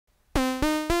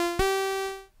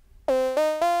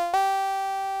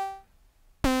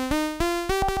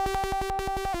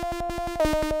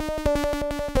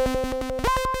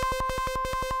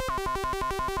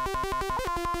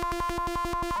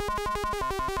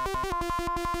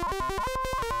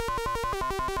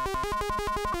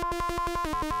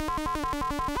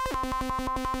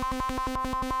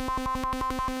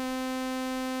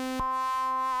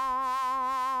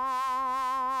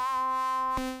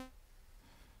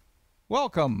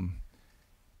Welcome.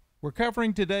 We're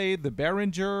covering today the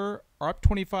Behringer ARP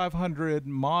 2500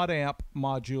 ModAmp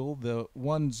module, the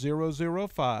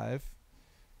 1005,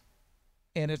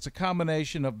 and it's a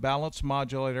combination of balanced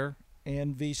modulator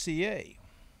and VCA.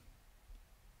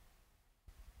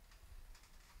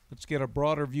 Let's get a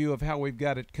broader view of how we've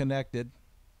got it connected.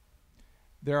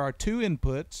 There are two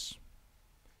inputs,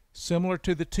 similar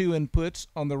to the two inputs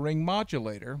on the ring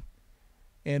modulator,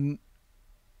 and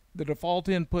the default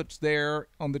inputs there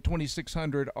on the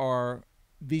 2600 are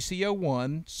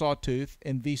VCO1 sawtooth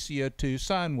and VCO2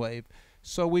 sine wave.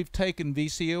 So we've taken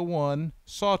VCO1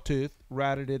 sawtooth,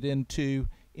 routed it into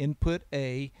input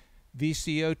A,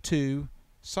 VCO2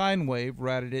 sine wave,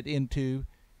 routed it into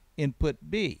input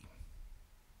B.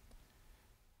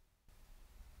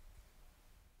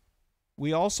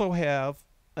 We also have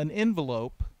an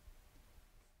envelope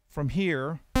from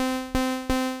here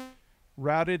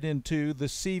routed into the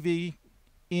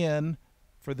CV-in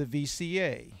for the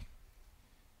VCA.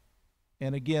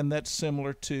 And again, that's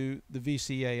similar to the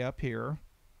VCA up here.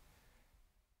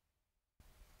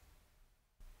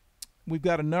 We've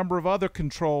got a number of other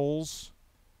controls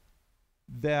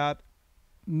that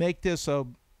make this a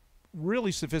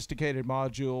really sophisticated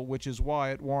module, which is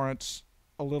why it warrants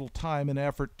a little time and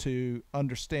effort to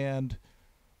understand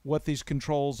what these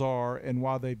controls are and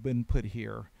why they've been put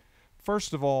here.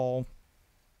 First of all,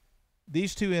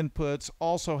 these two inputs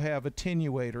also have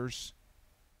attenuators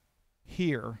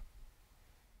here.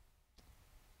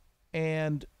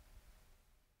 And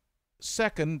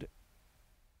second,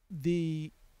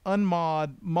 the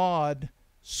unmod mod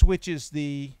switches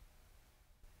the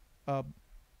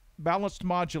balanced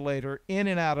modulator in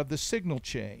and out of the signal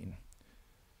chain.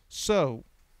 So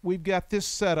we've got this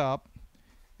set up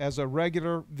as a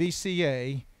regular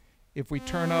VCA. If we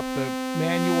turn up the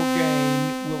manual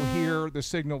gain, we'll hear the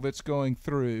signal that's going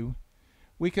through.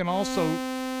 We can also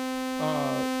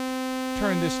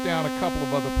turn this down a couple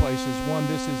of other places. One,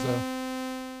 this is a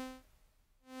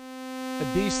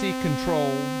DC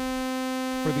control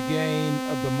for the gain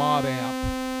of the ModAmp.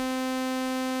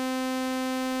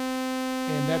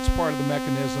 And that's part of the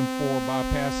mechanism for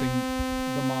bypassing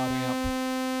the ModAmp.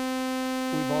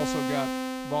 We've also got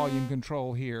volume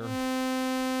control here.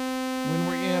 When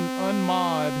we're in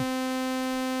unmod,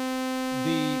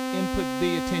 the input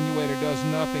B attenuator does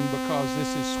nothing because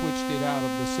this has switched it out of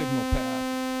the signal path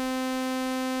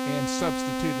and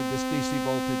substituted this DC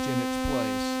voltage in its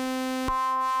place.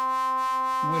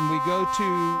 When we go to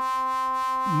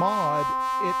mod,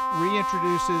 it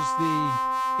reintroduces the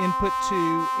input 2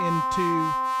 into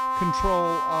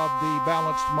control of the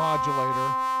balanced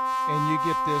modulator, and you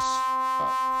get this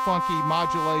funky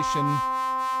modulation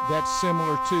that's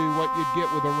similar to what you'd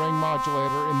get with a ring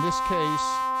modulator. In this case,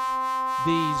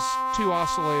 these two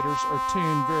oscillators are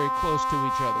tuned very close to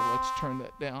each other. Let's turn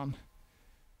that down.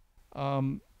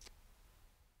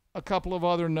 A couple of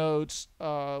other notes.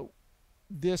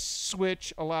 This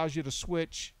switch allows you to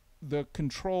switch the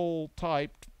control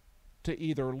type to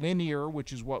either linear,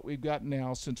 which is what we've got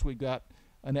now since we've got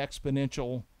an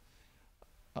exponential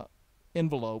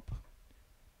envelope,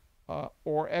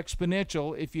 or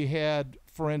exponential if you had,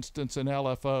 for instance, an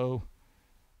LFO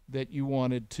that you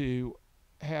wanted to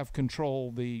have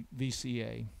control the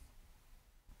VCA.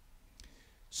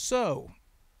 So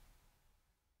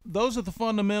those are the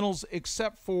fundamentals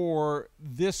except for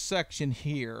this section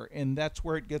here, and that's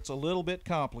where it gets a little bit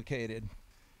complicated.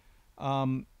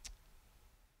 One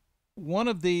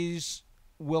of these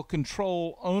will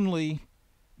control only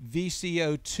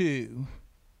VCO2,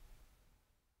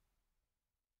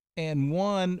 and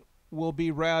one will be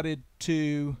routed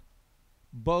to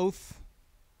both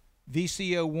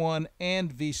VCO1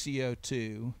 and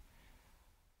VCO2.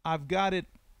 I've got it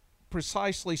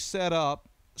precisely set up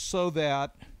so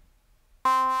that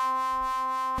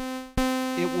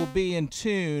it will be in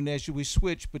tune as we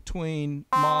switch between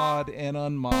mod and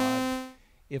unmod.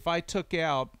 If I took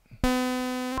out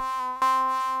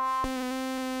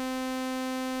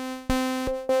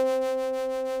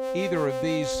either of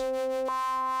these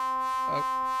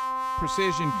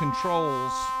precision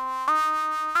controls,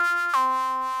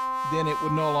 then it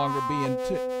would no longer be in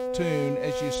tune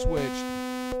as you switched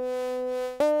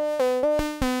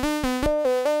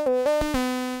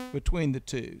between the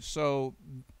two. So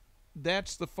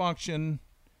that's the function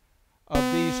of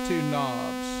these two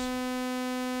knobs.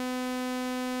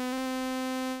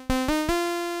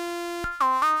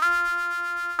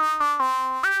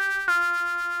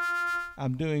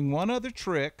 I'm doing one other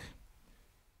trick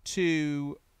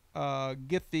to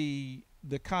get the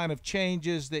kind of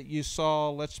changes that you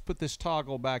saw. Let's put this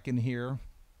toggle back in here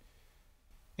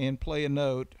and play a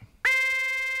note.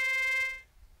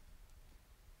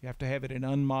 You have to have it in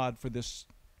unmod for this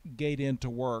gate in to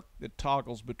work that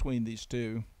toggles between these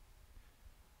two.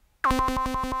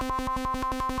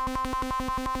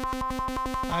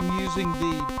 I'm using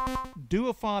the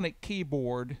duophonic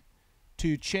keyboard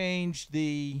to change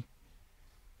the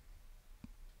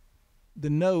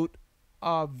note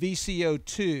of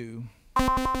VCO2.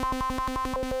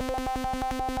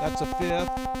 That's a fifth,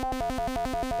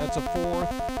 that's a fourth,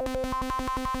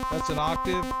 that's an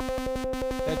octave,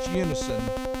 that's unison.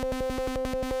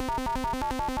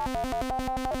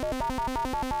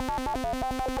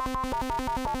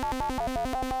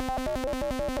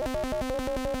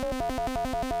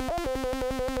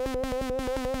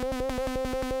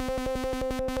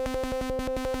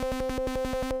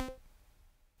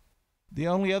 The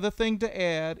only other thing to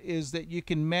add is that you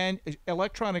can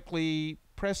electronically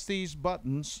press these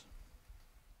buttons,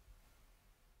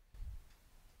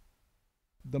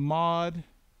 the mod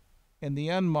and the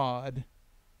unmod,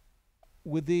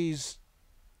 with these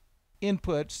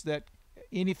inputs that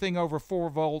anything over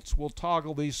 4 volts will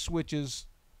toggle these switches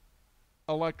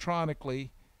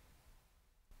electronically.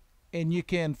 And you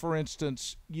can, for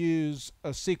instance, use a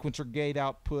sequencer gate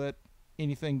output,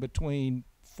 anything between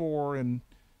 4 and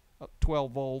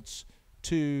 12 volts,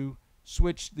 to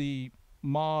switch the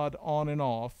mod on and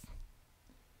off.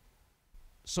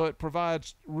 So it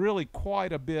provides really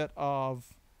quite a bit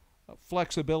of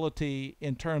flexibility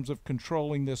in terms of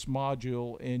controlling this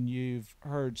module, and you've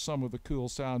heard some of the cool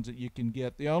sounds that you can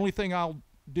get. The only thing I'll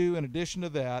do in addition to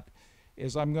that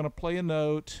is I'm going to play a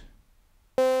note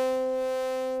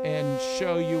and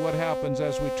show you what happens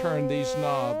as we turn these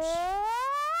knobs.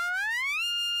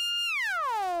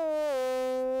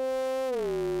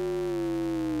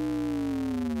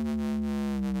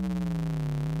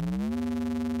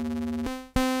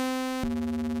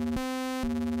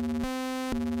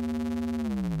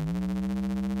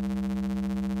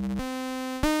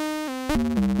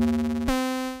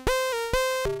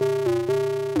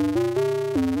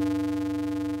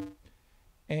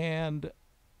 And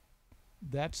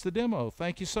that's the demo.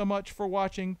 Thank you so much for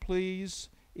watching. Please,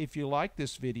 if you like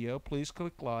this video, please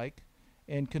click like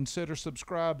and consider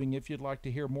subscribing if you'd like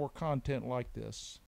to hear more content like this.